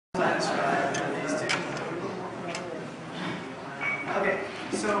describe these two. Okay,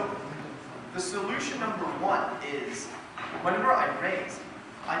 so the solution number one is whenever I raise,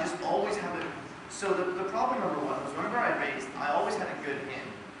 I just always have it. So the problem number one was whenever I raised, I always had a good hand.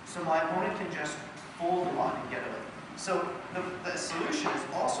 So my opponent can just fold a lot and get away. So the solution is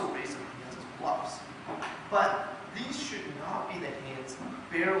also raising the hands as bluffs. But these should not be the hands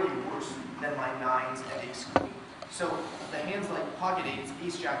barely worse than my nines and ace queen. So the hands like pocket eights,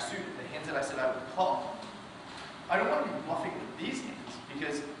 ace jack suited, the hands that I said I would call. I don't want to be bluffing with these hands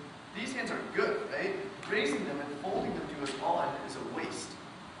because these hands are good, right? Raising them and folding them to a small end is a waste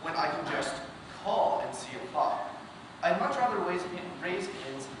when I can just call and see a flop. I'd much rather raise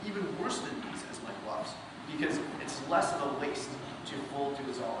hands even worse than these as my bluffs because it's less of a waste to fold to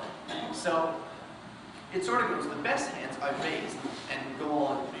his all in. So it sort of goes, the best hands I raise and go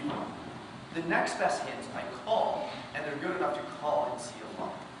all in pre-flop. The next best hands I call, and they're good enough to call and see a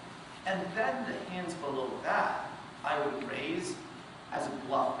flop. And then the hands below that, I would raise as a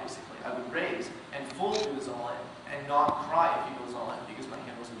bluff, basically. I would raise and fold to his all in and not cry if he goes all in because my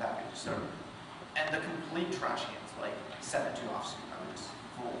hand wasn't that good to start with. And the complete trash hands, like 7-2 offsuit, I would just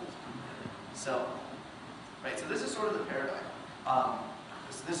fold. So, right, so this is sort of the paradigm.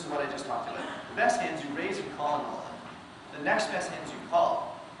 This is what I just talked about. The best hands you raise and call and all in. The next best hands you call.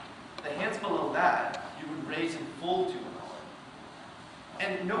 The hands below that, you would raise and fold to and all in.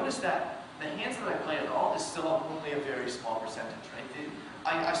 And notice that the hands that I play at all is still only a very small percentage, right?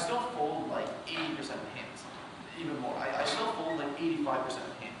 I still fold like 80% of hands, even more. I still fold like 85%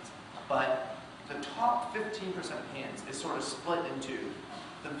 of hands. But the top 15% of hands is sort of split into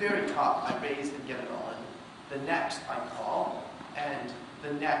the very top, I raise and get it all in. The next, I call, and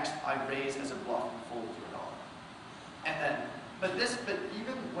the next, I raise as a bluff and fold to it all in. And then, but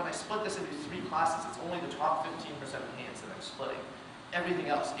even when I split this into three classes, it's only the top 15% of hands that I'm splitting. Everything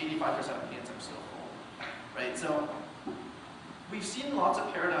else, 85% of hands, I'm still folding, right? So we've seen lots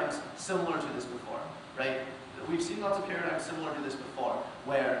of paradigms similar to this before, right? We've seen lots of paradigms similar to this before,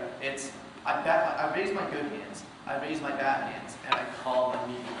 where it's I raise my good hands, I raise my bad hands, and I call my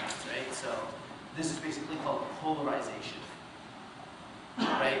medium hands, right? So this is basically called polarization,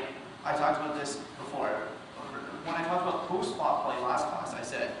 right? I talked about this before. When I talked about post-flop play last class, I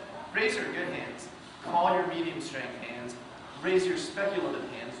said, raise your good hands, call your medium strength hands, raise your speculative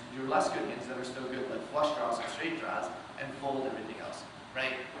hands, your less good hands that are still good, like flush draws and straight draws, and fold everything else,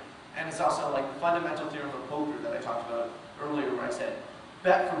 right? And it's also like the fundamental theorem of poker that I talked about earlier, where I said,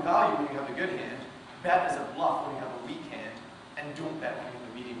 bet for value when you have a good hand, bet as a bluff when you have a weak hand, and don't bet when you have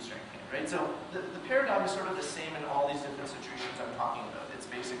a medium strength hand, right? So the paradigm is sort of the same in all these different situations I'm talking about. It's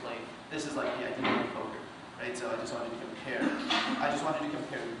basically, this is like the idea of poker. Right, so I just wanted to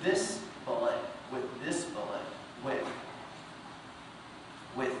compare this bullet with this bullet with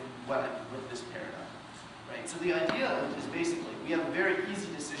this paradigm. Right? So the idea is basically we have a very easy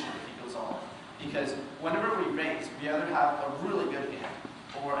decision if he goes all in. Because whenever we raise, we either have a really good hand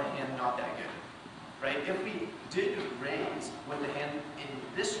or a hand not that good. Right? If we did raise with a hand in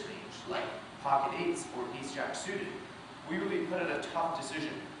this range, like pocket eights or ace jack suited, we would be put at a tough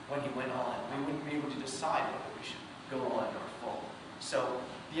decision when he went all in. We wouldn't be able to decide whether we should go all in or fold. So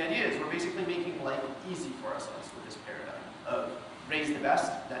the idea is we're basically making life easy for ourselves with this paradigm of raise the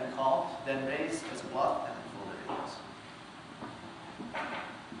best, then call, then raise as a bluff, and then fold everything else.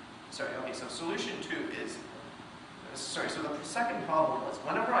 Sorry, okay, so solution two is, so the second problem was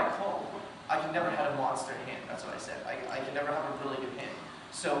whenever I call, I can never have a monster hand. That's what I said. I can never have a really good hand.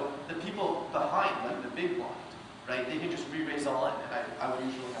 So the people behind, like the big blind, right? They can just re-raise all in, and I would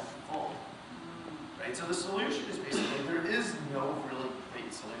usually have to fold. Right? So the solution is basically, there is no really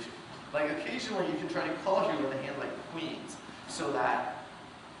great solution. Like occasionally you can try to call here with a hand like queens, so that,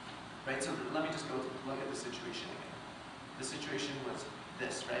 right? So let me just go look at the situation again. The situation was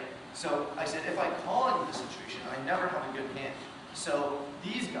this, right? So I said if I call into the situation, I never have a good hand. So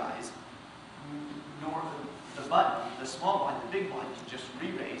these guys, nor the button, the small blind, the big blind, can just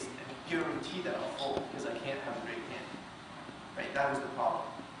re-raise and guarantee that I'll fold because I can't have a great hand. Right? That was the problem.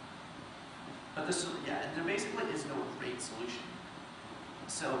 But this, yeah, and there basically is no great solution.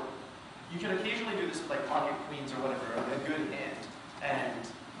 So you can occasionally do this with like pocket queens or whatever, a good hand, and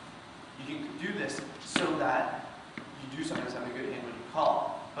you can do this so that you do sometimes have a good hand when you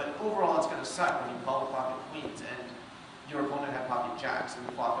call. But overall, it's going to suck when you call the pocket queens and your opponent had pocket jacks and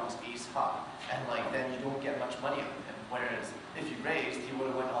the flop was ace high, and like then you don't get much money out of him. Whereas if you raised, he would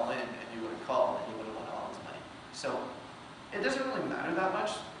have went all in, and you would have called, and he would have won all his money. So it doesn't really matter that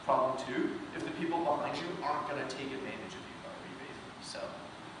much. Problem two, if the people behind you aren't going to take advantage of you by re-raising. So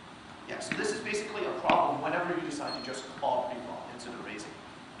yeah, so this is basically a problem whenever you decide to just call pre-flop instead of raising,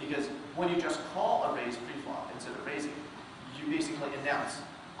 Because when you just call a raise pre-flop instead of raising, you basically announce,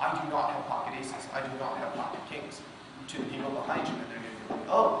 I do not have pocket aces, I do not have pocket kings, to the people behind you, and they're going to be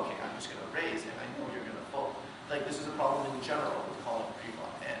like, oh, okay, I'm just going to raise, and I know you're going to fold. Like, this is a problem in general with calling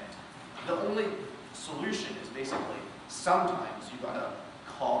pre-flop, and the only solution is basically sometimes you got to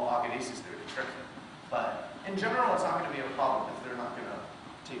call pocket aces there to trick them. But in general, it's not going to be a problem if they're not going to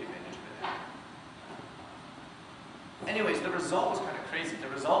take advantage of it. Anyways, the result was kind of crazy. The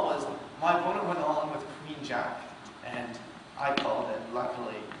result was my opponent went on with Queen Jack, and I called, and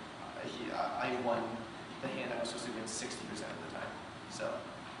luckily I won the hand I was supposed to win 60% of the time.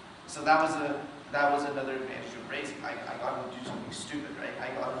 So that was another advantage of raising. I got him to do something stupid, right?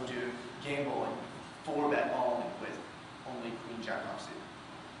 I got him to gamble and 4-bet all in with only Queen Jack offsuit.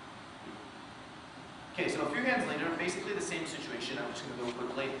 Okay, so a few hands later, basically the same situation. I'm just going to go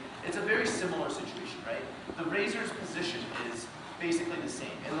quickly. It's a very similar situation, right? The raiser's position is basically the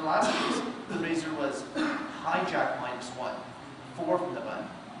same. In the last case, the raiser was hijack -1, 4 from the button.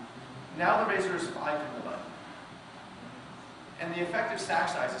 Now the raiser is 5 from the button. And the effective stack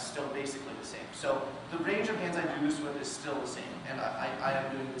size is still basically the same. So the range of hands I do this with is still the same. And I am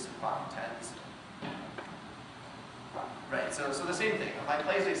doing this in pocket tens. Right, so the same thing. My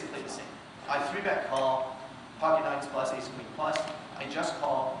play is basically the same. I 3-bet call, pocket 9s plus, ace queen plus. I just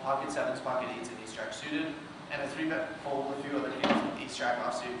call pocket 7s, pocket 8s, and ace jack suited. And a 3-bet fold with a few other hands, ace jack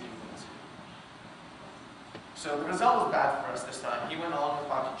offsuit, king queen suited. So the result was bad for us this time. He went on with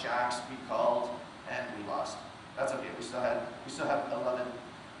pocket jacks, we called, and we lost. That's okay. We still have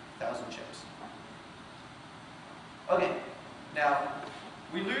 11,000 chips. Okay, now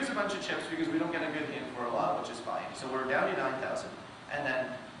we lose a bunch of chips because we don't get a good hand for a while, which is fine. So we're down to 9,000, and then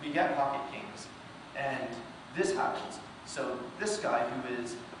we get pocket kings, and this happens. So this guy who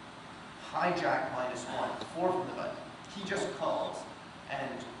is hijack -1, 4 from the button, he just calls,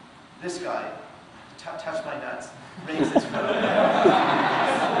 and this guy touched my nuts, raises from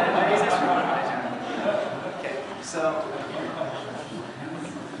raises from hijack.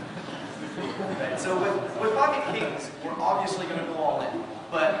 So with pocket kings, we're obviously going to go all in,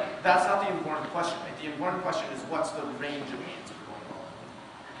 but that's not the important question, right? The important question is what's the range of hands we're going all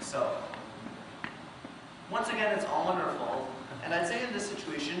in. So once again, it's all in or fold, and I'd say in this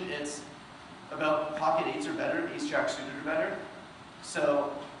situation, it's about pocket 8s or better, ace jack suited or better.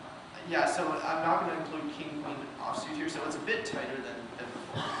 So yeah, so I'm not going to include king queen offsuit here, so it's a bit tighter than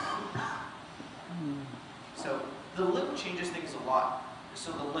before. So the limp changes things a lot.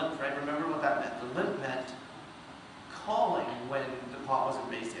 So the limp, right? Remember what that meant. The limp meant calling when the pot wasn't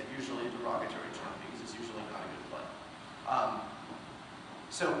raised yet, usually a derogatory term because it's usually not a good play.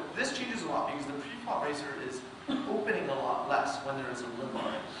 So this changes a lot because the pre-flop raiser is opening a lot less when there is a limp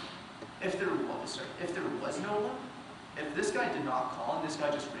on it. If there was no limp, if this guy did not call and this guy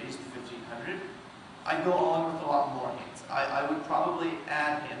just raised 1,500, I'd go on with a lot more hands. I would probably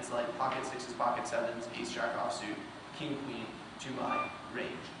add hands like pocket 6s, pocket 7s, ace jack offsuit, king queen to my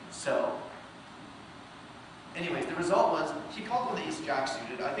range. So anyways, the result was he called with ace jack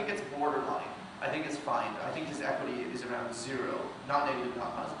suited. I think it's borderline. I think it's fine. I think his equity is around 0, not negative,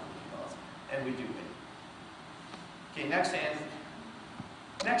 not positive, and we do win. Okay, next hand.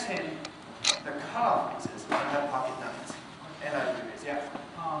 Next hand, the cutoff raises. I have pocket 9s, and I do raise. Yeah.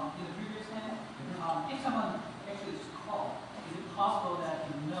 In the previous hand, if someone actually just called, is it possible that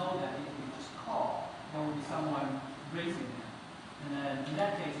you know that if you just call, there will be someone raising him? And then in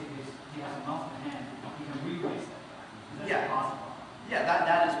that case, if he has a monster hand, he can re-raise that guy. Is that possible? Yeah,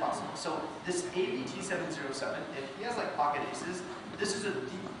 that is possible. So this ABT707, if he has like pocket aces, this is a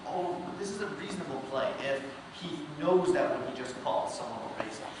reasonable play if he knows that when he just calls, someone will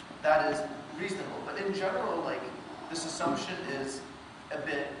raise him. That is reasonable. But in general, like, this assumption is a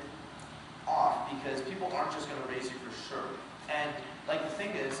bit off because people aren't just going to raise you for sure. And like the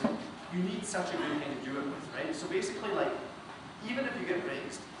thing is, you need such a good hand to do it with, right? So basically, like, even if you get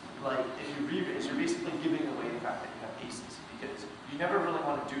raised, like if you re-raise, you're basically giving away the fact that you have aces because you never really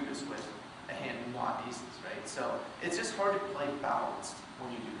want to do this with a hand not aces, right? So it's just hard to play balanced when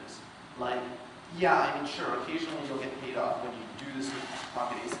you do this. Like, yeah, I mean, sure, occasionally you'll get paid off when you do this with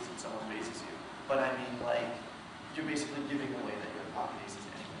pocket aces and someone raises you. But I mean, like, you're basically giving away that you have pocket aces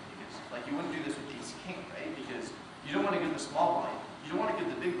anyway. Because, like, you wouldn't do this with ace king, right? Because you don't want to give the small blind, you don't want to give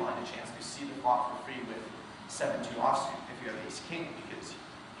the big blind a chance to see the flop for free with 7-2 offsuit if you have ace king, because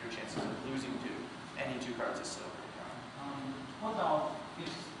your chances of losing to any 2 cards is so very high. What about if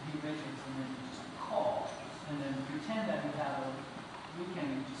he raises and then you just call, and then pretend that you have a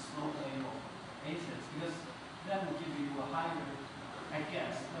weekend and just slow play your aces, because that will give you a higher, I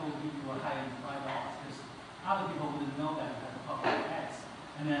guess, that will give you a higher $5, because other people wouldn't know that you have a pocket X,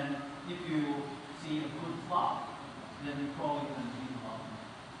 and then then if you see a good flop, then you probably can leave the flop.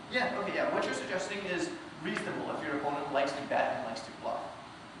 Yeah, okay, yeah. What you're suggesting is reasonable if your opponent likes to bet and likes to bluff.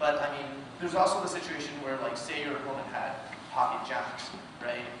 But, I mean, there's also the situation where, like, say your opponent had pocket jacks,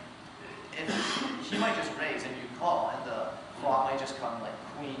 right? If he might just raise and you call, and the flop might just come like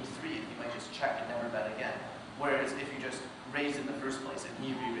queen 3, and he might just check and never bet again. Whereas if you just raised in the first place and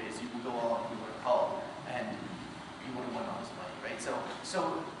he re-raised, you would go all and he would have called, and you would have won all his money, right? So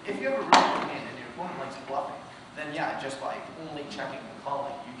if you have a really good hand and your opponent likes bluffing, then yeah, just by only checking and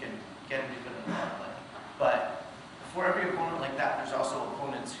calling, you can get him to put in a lot of money. But for every opponent like that, there's also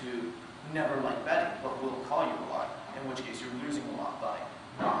opponents who never like betting, but will call you a lot, in which case you're losing a lot by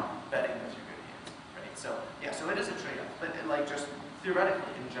not betting with your good hands, right? So yeah, so it is a trade-off, but like just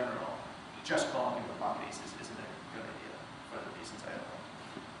theoretically in general, just calling in the pocket aces isn't a good idea for the reasons I outlined.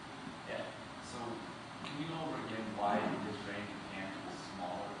 Yeah. So can you go over again why this range of hands is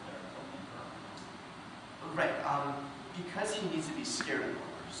smaller than a limper? Right. Because he needs to be scared of the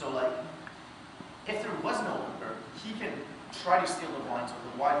limper. So like, if there was no limper, he can try to steal the blinds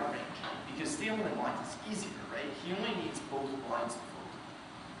with a wider range. Because stealing the blinds is easier, right? He only needs both blinds to fold.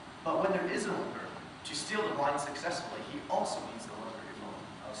 But when there is a limper, to steal the blinds successfully, he also needs the limper to fold.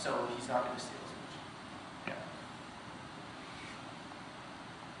 So he's not going to steal as much. Yeah.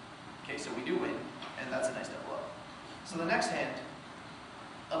 Okay, so we do win, and that's a nice double up. So the next hand,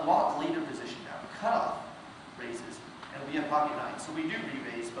 a lot later position now. Cutoff raises, and we have pocket 9. So we do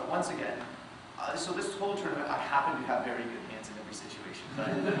re-raise, but once again, so this whole tournament, I happen to have very good hands in every situation.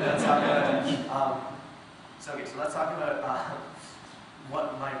 But let's talk about so let's talk about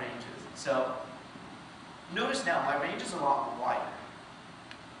what my range is. So notice now, my range is a lot wider.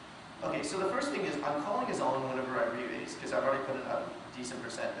 Okay, so the first thing is I'm calling his own whenever I re-raise, because I've already put in a decent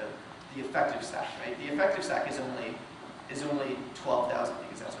percent of the effective stack, right? The effective stack is only 12,000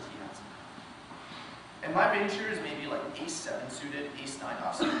 because that's what he has. And my range here is maybe like ace 7 suited, ace 9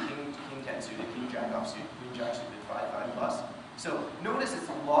 offsuit, king 10 suited, king jack offsuit, queen jack suited, 5 plus. So notice it's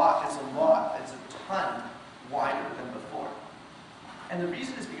a ton wider than before. And the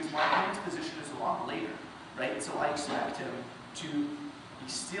reason is because my opponent's position is a lot later, right? So I expect him to be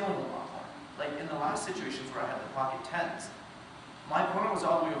stealing a lot more. Like in the last situations where I had the pocket 10s, my opponent was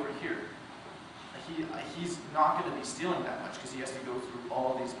all the way over here. He's not going to be stealing that much because he has to go through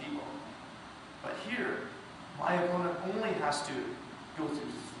all these people. But here, my opponent only has to go through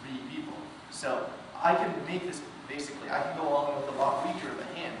 3 people. So I can make this, basically, I can go all in with a lot weaker of a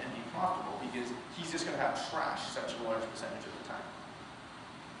hand and be profitable because he's just going to have trash such a large percentage of the time.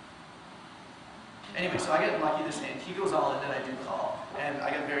 Anyway, so I get lucky this hand. He goes all in and I do call. And I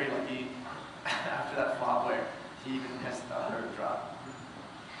get very lucky after that flop where he even has the third drop.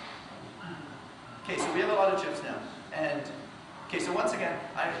 Okay, so we have a lot of chips now. And okay, so once again,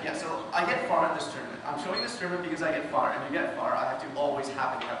 so I get far in this tournament. I'm showing this tournament because I get far, and to get far, I have to always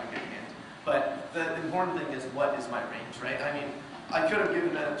happen to have a good hand. But the important thing is, what is my range, right? I mean, I could have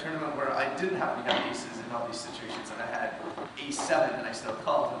given a tournament where I didn't happen to have aces in all these situations, and I had ace 7, and I still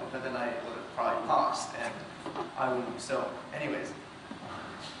called, but then I would have probably lost, and I wouldn't. So, anyways,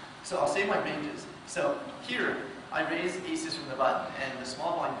 so I'll say my ranges. So here, I raise aces from the button, and the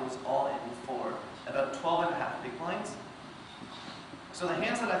small blind goes all in for about 12.5 big blinds. So the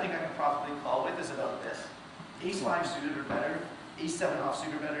hands that I think I can profitably call with is about this. Ace 5 suited or better, ace 7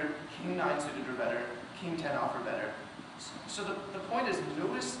 offsuit or better, king 9 suited or better, king 10 off or better. So the point is,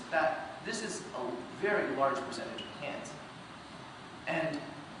 notice that this is a very large percentage of hands. And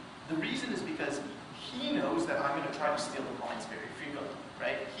the reason is because he knows that I'm going to try to steal the blinds very frequently,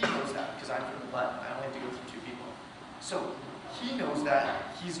 right? He knows that because I'm from the button. I only have to go through 2 people. So he knows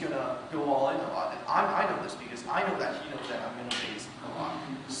that he's going to go all in a lot. And I know this because I know that he knows that I'm going to raise a lot.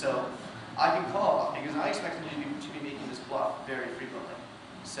 So I can call a lot because I expect him to be making this bluff very frequently.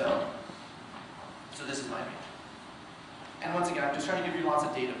 So this is my range. And once again, I'm just trying to give you lots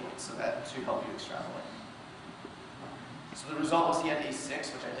of data points so that to help you extrapolate. So the result was he had ace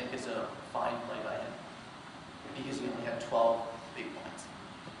 6, which I think is a fine play by him because he only had 12 big blinds.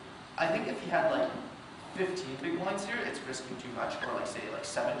 I think if he had like 15 big blinds here, it's risking too much, or like say like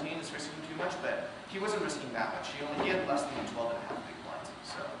 17 is risking too much, but he wasn't risking that much. He had less than 12.5 big blinds,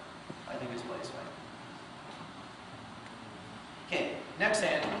 so I think his play is fine. Okay, next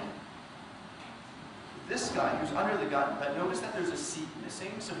hand. This guy, who's under the gun, but notice that there's a seat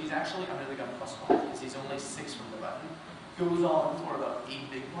missing, so he's actually under the gun +1, because he's only 6 from the button. Goes on for about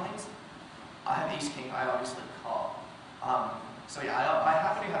 8 big blinds. I have ace king, I obviously call. So yeah, I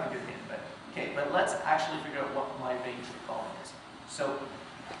happen to have a good hand, but okay, but let's actually figure out what my range for calling is. So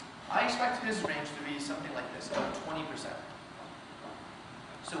I expect his range to be something like this, about 20%.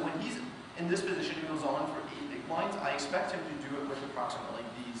 So when he's in this position, he goes on for 8 big blinds. I expect him to do it with approximately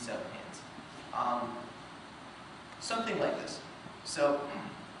these 7 hands. Something like this. So,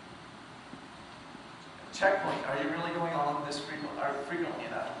 checkpoint. Are you really going on this frequently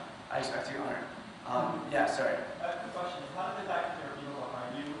enough? I expect you are. Yeah, sorry. The question is, how does the fact that there are people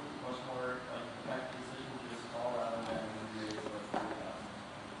behind you much more like affect the decision to just call rather than raise like 3,000?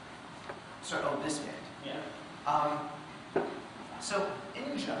 Sorry, oh, this hand. Yeah. So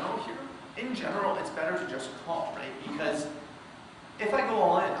in general, it's better to just call, right? Because if I go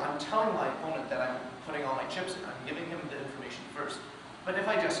all in, I'm telling my opponent that I'm putting all my chips in. I'm giving him the information first. But if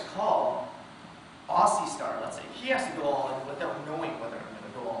I just call, Aussie star, let's say, he has to go all in without knowing whether I'm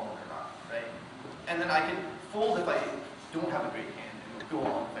going to go all in or not, right? And then I can fold if I don't have a great hand, and go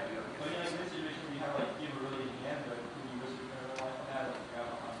all in if I do have a But good in hand. like this situation where you have like you have a really good hand, but when you risk your pair like that, like you have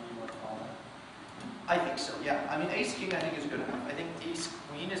behind you, like calling. I think so, yeah. I mean, ace king I think is good enough. I think ace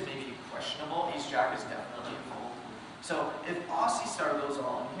queen is maybe questionable. Ace jack is definitely a fold. So if Aussie star goes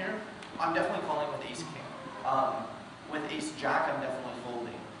all in here, I'm definitely calling with ace king. With ace jack, I'm definitely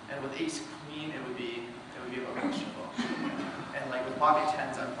folding, and with ace queen, it would be a little questionable. And like with pocket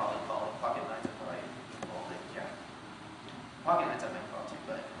tens, I'm probably calling. Pocket nines, I'm probably folding. Yeah. Pocket nines, I might call too,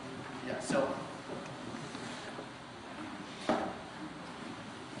 but yeah. So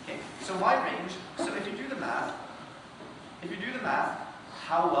okay. So my range. So if you do the math,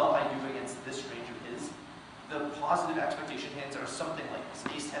 how well I do against this range of his, the positive expectation hands are something like this: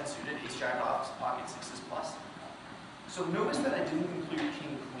 ace 10 suited, ace jack off, pocket sixes plus. So notice that I didn't include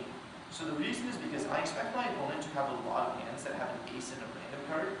king queen. So the reason is because I expect my opponent to have a lot of hands that have an ace and a random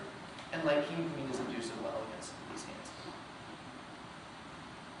card, and like king queen doesn't do so well against these hands.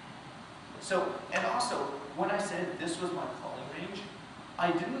 So, and also, when I said this was my calling range,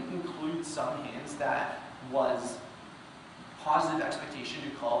 I didn't include some hands that was positive expectation to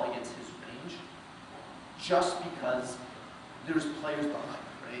call against his range, just because there's players behind,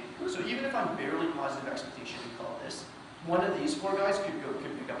 right? So even if I'm barely positive expectation to call this, one of these 4 guys could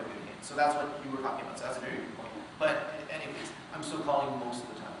pick up a good hand. So that's what you were talking about. So that's a very good point. But anyways, I'm still calling most of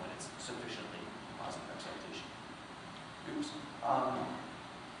the time when it's sufficiently positive expectation. Oops.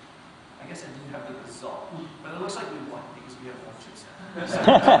 I guess I didn't have the result, but it looks like we won because we have 1 chips now.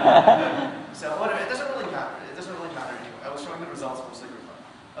 So whatever. It doesn't really matter. It doesn't really matter anyway. I was showing the results mostly for fun.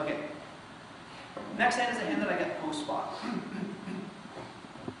 Okay. Next hand is a hand that I get post spot.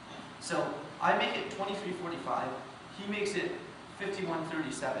 So I make it 23-45. He makes it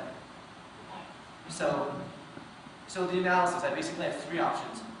 51-37. So the analysis, I basically have 3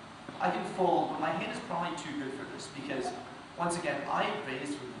 options. I can fold, but my hand is probably too good for this because, once again, I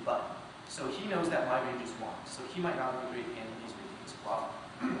raised with the button. So he knows that my range is 1. So he might not have a great hand and he's making his bluff.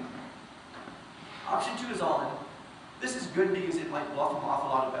 Option 2 is all in. This is good because it might bluff him off a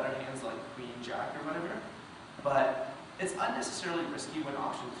lot of better hands like queen, jack, or whatever. But it's unnecessarily risky when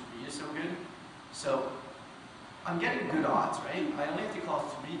option 3 is so good. So I'm getting good odds, right? I only have to call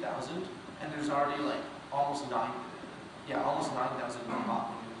 3,000, and there's already like almost 9,000 pop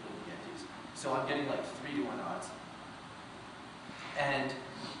when you include the antes. So I'm getting like 3-to-1 odds. And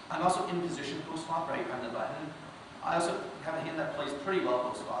I'm also in position post flop, right, on the button. I also have a hand that plays pretty well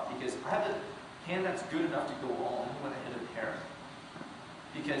post flop because I have a hand that's good enough to go all in when I hit a pair.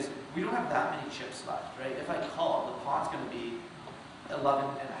 Because we don't have that many chips left, right? If I call, the pot's going to be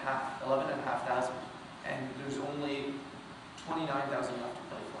 11,500, and there's only 29,000 left to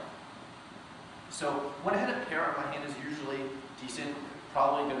play for. So when I hit a pair, my hand is usually decent,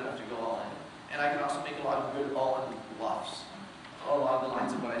 probably good enough to go all in. And I can also make a lot of good all-in bluffs, along the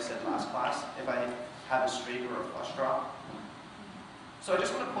lines of what I said last class, if I have a straight or a flush draw. So I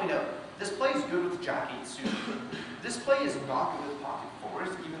just want to point out, this play is good with Jack 8 suited. This play is not good with pocket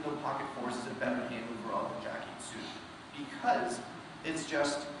 4s, even though pocket 4s is a better hand overall than Jack 8 suited. Because it's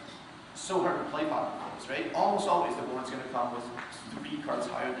just so hard to play pocket 4s, right? Almost always the board's going to come with 3 cards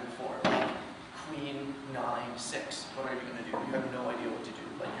higher than 4. Like queen, 9, 6. What are you going to do? You have no idea what to do.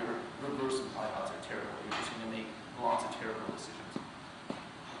 Like your reverse implied odds are terrible. You're just going to make lots of terrible decisions.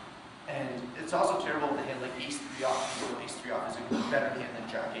 And it's also terrible with a hand like ace 3 off. So ace 3 off is a better hand than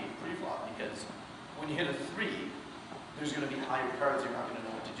jack 8 pre-flop because when you hit a 3, there's going to be higher cards you're not going to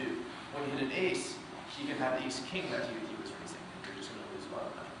know what to do. When you hit an ace, he can have ace king that he was raising, and you're just going to lose a lot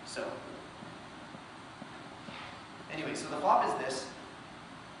of money. So anyway, so the flop is this,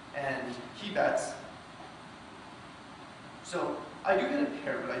 and he bets. So I do hit a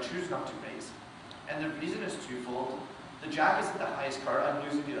pair, but I choose not to raise. And the reason is twofold. The jack isn't the highest card. I'm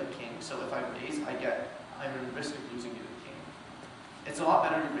losing to the king, so if I raise, I'm at risk of losing to the king. It's a lot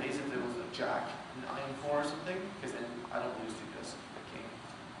better to raise if there was a jack 9-4 or something, because then I don't lose to just the king.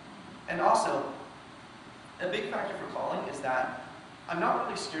 And also, a big factor for calling is that I'm not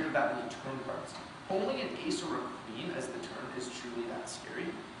really scared of that many turn cards. Only an ace or a queen as the turn is truly that scary.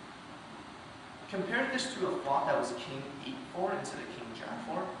 Compare this to a flop that was king 8-4 instead of king jack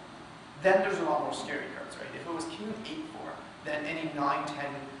 4, then there's a lot more scary cards, right? If it was king 8-4, then any 9, 10,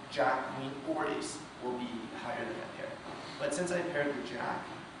 jack, queen, or ace will be higher than that pair. But since I paired the jack,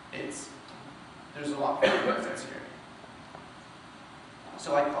 there's a lot more cards that's scary.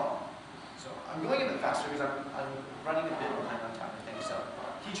 So I call. So I'm going a bit faster because I'm running a bit behind on time, I think. So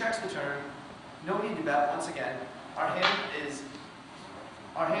he checks the turn. No need to bet. Once again, our hand is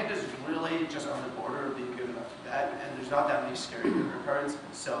really just on the border of being good enough to bet, and there's not that many scary river cards.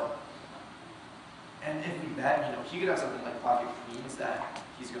 So, and if we bet, you know, he could have something like pocket queens that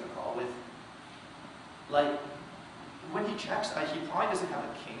he's going to call with. Like when he checks, he probably doesn't have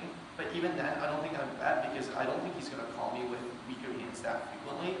a king, but even then, I don't think I would bet because I don't think he's going to call me with weaker hands that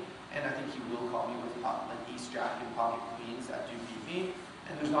frequently. And I think he will call me with like ace jack and pocket queens that do beat me.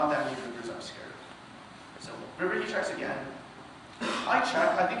 And there's not that many rivers I'm scared of. So river he checks again. I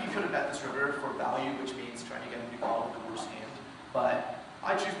check. I think you could have bet this river for value, which means trying to get him to call with the worst hand. But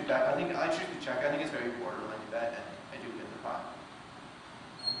I choose to bet. I choose to check. I think it's very borderline to bet, and I do win the pot.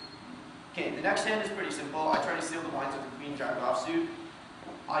 Okay, the next hand is pretty simple. I try to seal the blinds with the queen jack offsuit.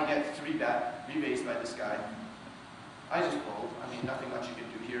 I get 3-bet, rebased by this guy. I just fold. I mean, nothing much you can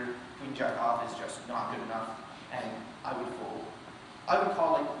do here. Queen jack off is just not good enough, and I would fold. I would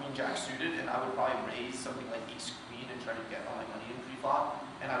call like queen jack suited, and I would probably raise something like ace queen and try to get all my money in pre-flop,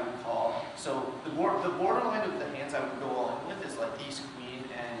 and I would call. So the borderline of the hands I would go all in with is like ace queen,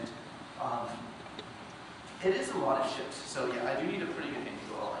 and it is a lot of chips. So yeah, I do need a pretty good hand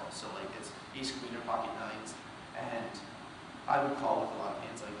to go all in. So like it's ace queen or pocket nines, and I would call with a lot of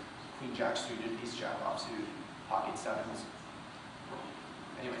hands like queen jack suited, ace jack offsuit, pocket sevens.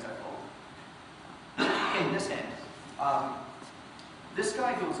 Anyways, I fold. Okay, this hand. This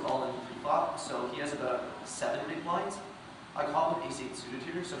guy goes all in pre-flop, so he has about 7 big blinds. I call with ace-8 suited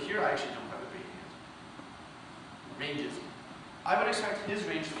here, so here I actually don't have a great hand. Ranges. I would expect his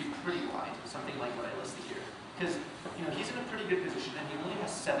range to be pretty wide, something like what I listed here. Because you know, he's in a pretty good position and he only has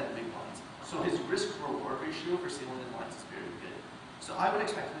 7 big blinds. So his risk-reward ratio for sealing in lines is very good. So I would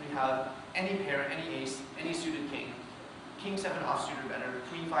expect him to have any pair, any ace, any suited king, king 7 offsuit or better,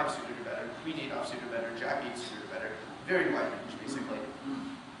 queen 5 suited or better, queen 8 offsuit or better, jack 8 suited or better. Very wide range, basically.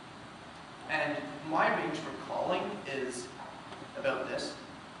 And my range for calling is about this.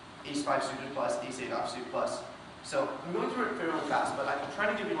 Ace 5 suited plus, ace 8 offsuit plus. So I'm going through it fairly fast, but I'm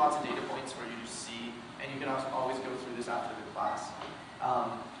trying to give you lots of data points for you to see, and you can also always go through this after the class.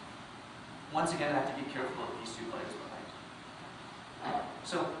 Once again, I have to be careful of these 2 players behind.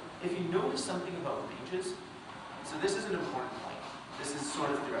 So if you notice something about ranges, so this is an important point. This is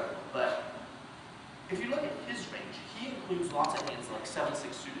sort of theoretical, but if you look at his range, he includes lots of hands like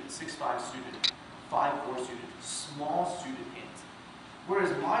 7-6 suited, 6-5 suited, 5-4 suited, small suited hands.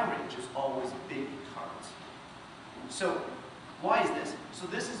 Whereas my range is always big cards. So why is this? So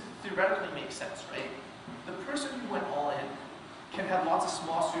this is theoretically makes sense, right? The person who went all in can have lots of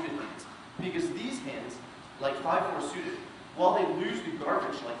small suited hands because these hands, like 5-4 suited, while they lose the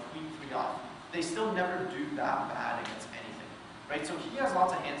garbage like queen 3 off, they still never do that bad against anything, right? So he has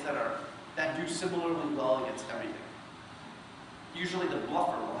lots of hands that do similarly well against everything. Usually the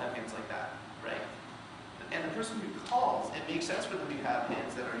bluffer will have hands like that, right? And the person who calls, it makes sense for them to have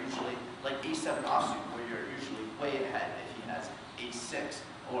hands that are usually like ace 7 offsuit, where you're usually way ahead if he has ace 6,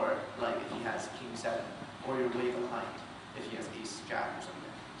 or like if he has king 7, or you're way behind if he has ace jack or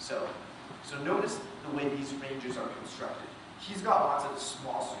something. So notice the way these ranges are constructed. He's got lots of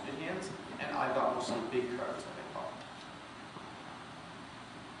small suited hands, and I've got mostly big cards that I call.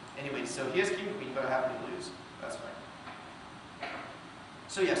 Anyway, so he has king queen, but I happen to lose. That's fine.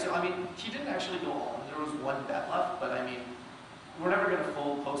 So yeah, so I mean, he didn't actually go all in. There was 1 bet left, but I mean, we're never going to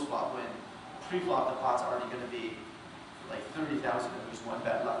fold post-flop when pre-flop the pot's already going to be like 30,000 and there's 1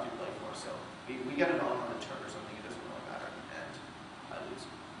 bet left to play for. So we get it on the turn or something. It doesn't really matter, and I lose.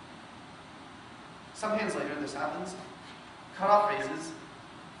 Some hands later, this happens. Cutoff raises.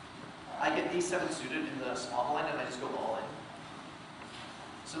 I get ace 7 suited in the small blind, and I just go all in.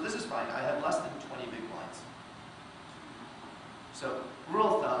 So this is fine. I have less than 20 big blinds. So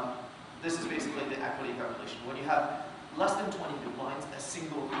rule of thumb, this is basically the equity calculation. When you have less than 20 big blinds, a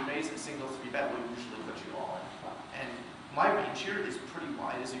single re-raise, a single 3-bet will usually put you all in. And my range here is pretty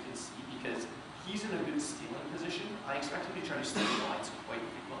wide, as you can see, because he's in a good stealing position. I expect him to try to steal blinds quite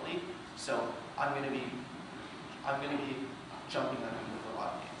frequently. So I'm going to be jumping on him with a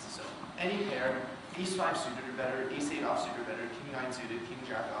lot of hands. So any pair, ace 5 suited or better, ace 8 offsuit or better, king 9 suited, king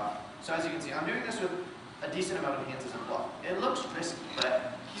jack off. So So as you can see, I'm doing this with a decent amount of hands as a bluff. It looks risky,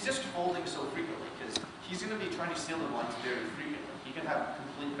 but he's just folding so frequently because he's going to be trying to steal the lines very frequently. He can have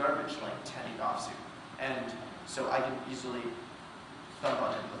complete garbage like 10-8 offsuit. And so I can easily thumb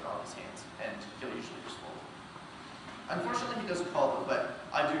on him with all his hands, and he'll usually just fold. Unfortunately, he doesn't call them, but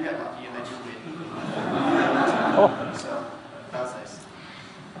I do get lucky and I do win. So that was nice.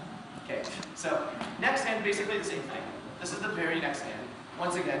 Okay, so next hand, basically the same thing. This is the very next hand.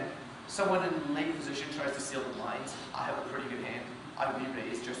 Once again, someone in late position tries to steal the blinds. I have a pretty good hand. I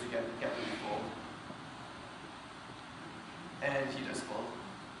re-raise just to get the fold. And he does fold.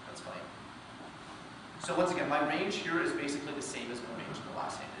 That's fine. So once again, my range here is basically the same as my range in the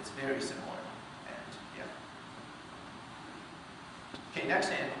last hand. It's very similar. And yeah. Okay, next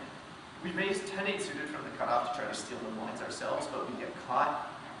hand. We raise 10-8 suited from the cutoff to try to steal the blinds ourselves, but we get caught.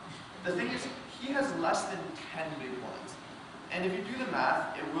 The thing is, he has less than 10 big blinds. And if you do the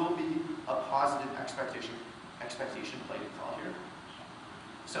math, it will be a positive expectation play to call here.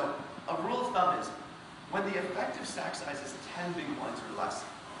 So a rule of thumb is, when the effective stack size is 10 big blinds or less,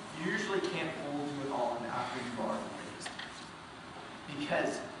 you usually can't fold to it all in after you've already raised.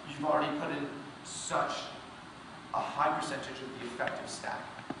 Because you've already put in such a high percentage of the effective stack.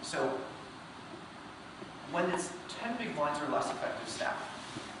 So when it's 10 big blinds or less effective stack,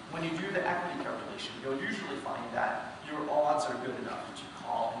 when you do the equity calculation, you'll usually find that your odds are good enough to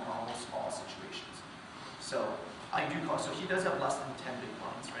call in almost all situations. So I do call, so he does have less than 10 big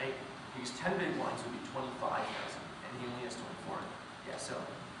blinds, right? Because 10 big blinds would be 25,000, and he only has 24. Yeah, so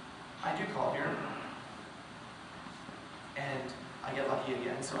I do call here, and I get lucky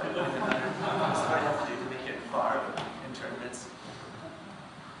again, so I win another. That's what I have to do to make it far in tournaments.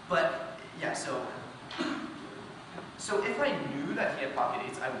 But yeah, so if I knew that he had pocket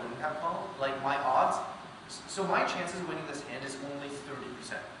eights, I wouldn't have called. Like my odds, so my chances of winning this hand is only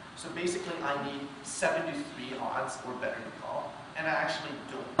 30%. So basically I need 73 odds or better to call, and I actually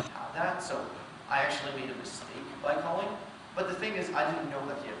don't have that, so I actually made a mistake by calling. But the thing is, I didn't know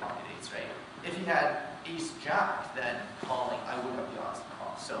that he had pocket eights, right? If he had ace jack, then calling, I would have the odds to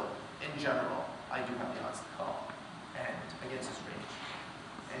call. So in general, I do have the odds to call, and against his range.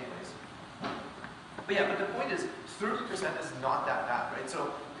 Anyways. But yeah, but the point is, 30% is not that bad, right?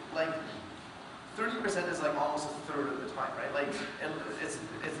 So, like, 30% is like almost a third of the time, right? Like, it's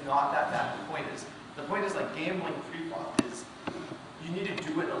not that bad. The point is like gambling pre-flop is, you need to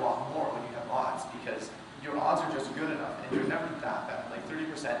do it a lot more when you have odds, because your odds are just good enough, and you're never that bad. Like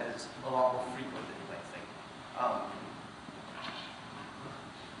 30% is a lot more frequent than you might think.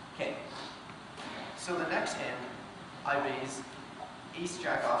 Okay. So the next hand, I raise ace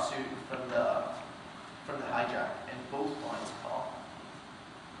jack offsuit from the hijack, and both blinds call.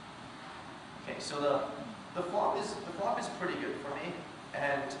 Okay, so the flop is pretty good for me,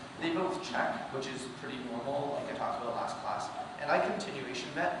 and they both check, which is pretty normal, like I talked about last class. And I continuation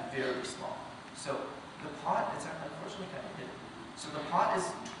bet very small. So the pot, it's unfortunately kind of hidden. So the pot is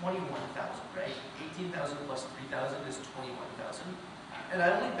 21,000, right? 18,000 plus 3,000 is 21,000. And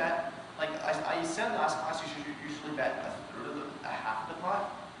I only bet, like I said last class, you should usually bet a half of the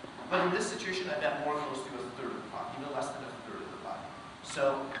pot. But in this situation, I bet more close to a third of the pot, even less than a third of the pot.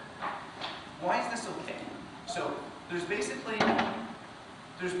 So why is this okay? So there's basically 2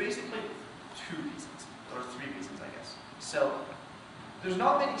 reasons, or 3 reasons, I guess. So there's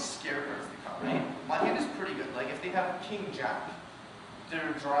not many scare cards that come, right? My hand is pretty good. Like if they have king jack,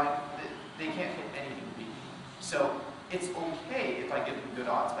 they're drawing, they can't hit anything to beat me. So it's okay if I give them good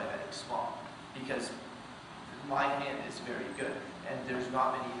odds by betting small, because my hand is very good, and there's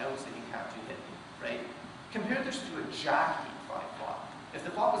not many outs that you have to hit me, right? Compare this to a jack 8-5 flop. If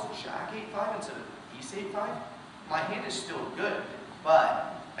the flop was jack 8-5 instead of ace 8-5, my hand is still good,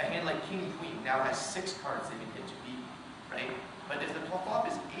 but a hand like king queen now has 6 cards they can hit to beat me, right? But if the flop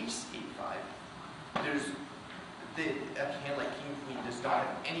is ace 8-5, a hand like king queen does not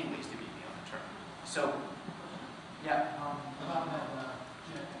have any ways to beat me on the turn. So, yeah. About that,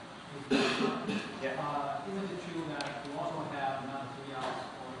 Yeah. Isn't it true that you also have another 3 outs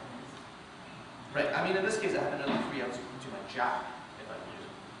or things? Right. I mean, in this case, I have another 3 outs to my jack if I lose.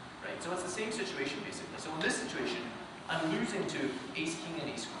 Right. So it's the same situation basically. So in this situation, I'm losing to ace king and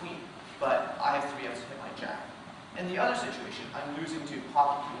ace queen, but I have 3 outs to hit my jack. In the other situation, I'm losing to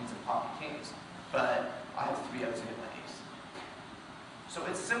pocket queens and pocket kings, but I have 3 outs to hit my ace. So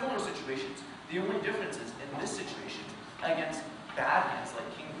it's similar situations. The only difference is in this situation, against bad hands like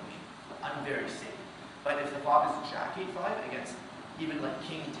king queen, I'm very safe. But if the flop is jack 8-5 against even like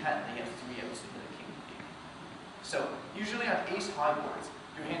king 10, they have 3 outs to hit a king 8. So usually on ace high boards,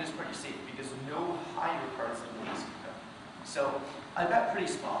 your hand is pretty safe because no higher cards than the ace can go. So I bet pretty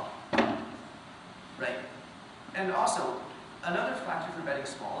small. right? And also, another factor for betting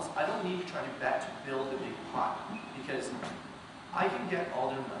small is I don't need to try to bet to build a big pot, because I can get all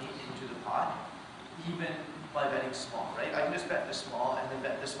their money into the pot even by betting small, right? I can just bet this small and then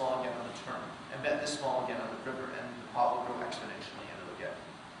bet this small again on the turn, and bet this small again on the river, and the pot will grow exponentially and it'll get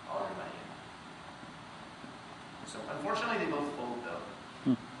all their money in. So unfortunately they both fold though.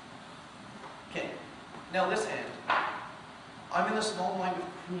 Okay, now this hand, I'm in the small blind with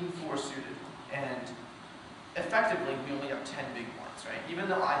Queen 4 suited, and effectively we only have 10 big blinds, right? Even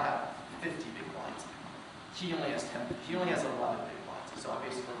though I have 50 big blinds, he only has 11 big blinds. So I'm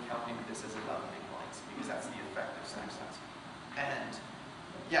basically counting this as 11 big blinds because that's the effective stack size. And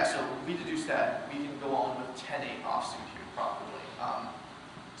yeah, so if we deduce that, we can go on with 10-8 offsuit here probably.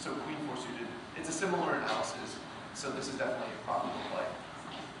 So Queen 4 suited, it's a similar analysis, so this is definitely a profitable play.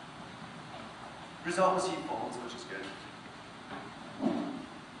 Result was he folds, which is good.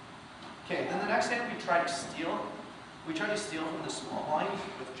 Okay, then the next hand we try to steal. We try to steal from the small blind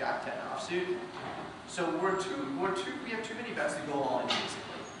with Jack 10 offsuit. So we have too many bets to go all in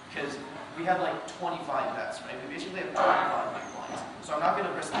basically, because we have like 25 bets, right? We basically have 25 big blinds. So I'm not going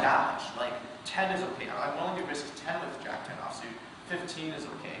to risk that much. Like 10 is okay. I'm willing to risk 10 with Jack 10 offsuit. 15 is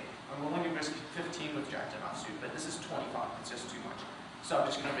okay. I'm willing to risk 15 with Jack 10 offsuit, but this is 25. It's just too much. So I'm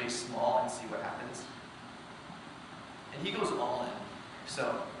just going to raise small and see what happens. And he goes all in.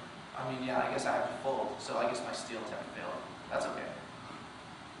 So, I mean, yeah, I guess I have to fold. So I guess my steal attempt failed. That's okay.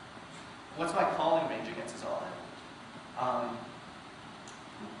 What's my calling range against his all in?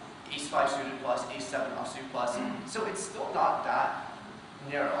 Ace 5 suited plus, Ace 7 offsuit plus. So it's still not that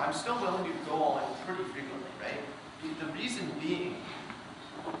narrow. I'm still willing to go all in pretty frequently, right? The reason being,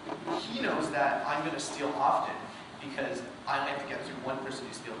 he knows that I'm going to steal often because I might have to get through one person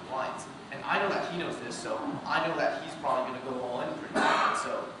who steals blinds. And I know that he knows this, so I know that he's probably going to go all in pretty often.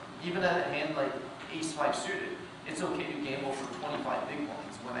 So even at a hand like Ace 5 suited, it's okay to gamble for 25 big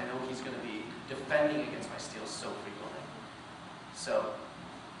blinds when I know he's going to be defending against my steals so frequently. So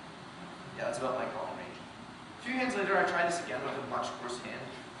yeah, that's about my calling range. A few hands later, I try this again with a much worse hand.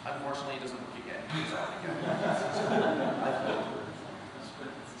 Unfortunately, it doesn't work again.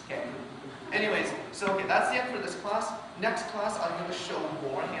 Okay. Anyways, so okay, that's the end for this class. Next class, I'm going to show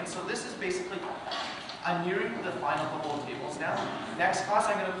more hands. So this is basically, I'm nearing the final couple of tables now. Next class,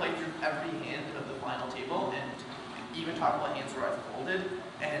 I'm going to play through every hand of the final table and even talk about hands where I've folded.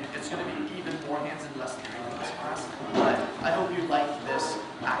 And it's going to be even more hands and less theory in this class. But I hope you like this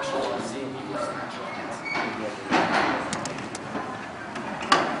actual seeing people's actual hands.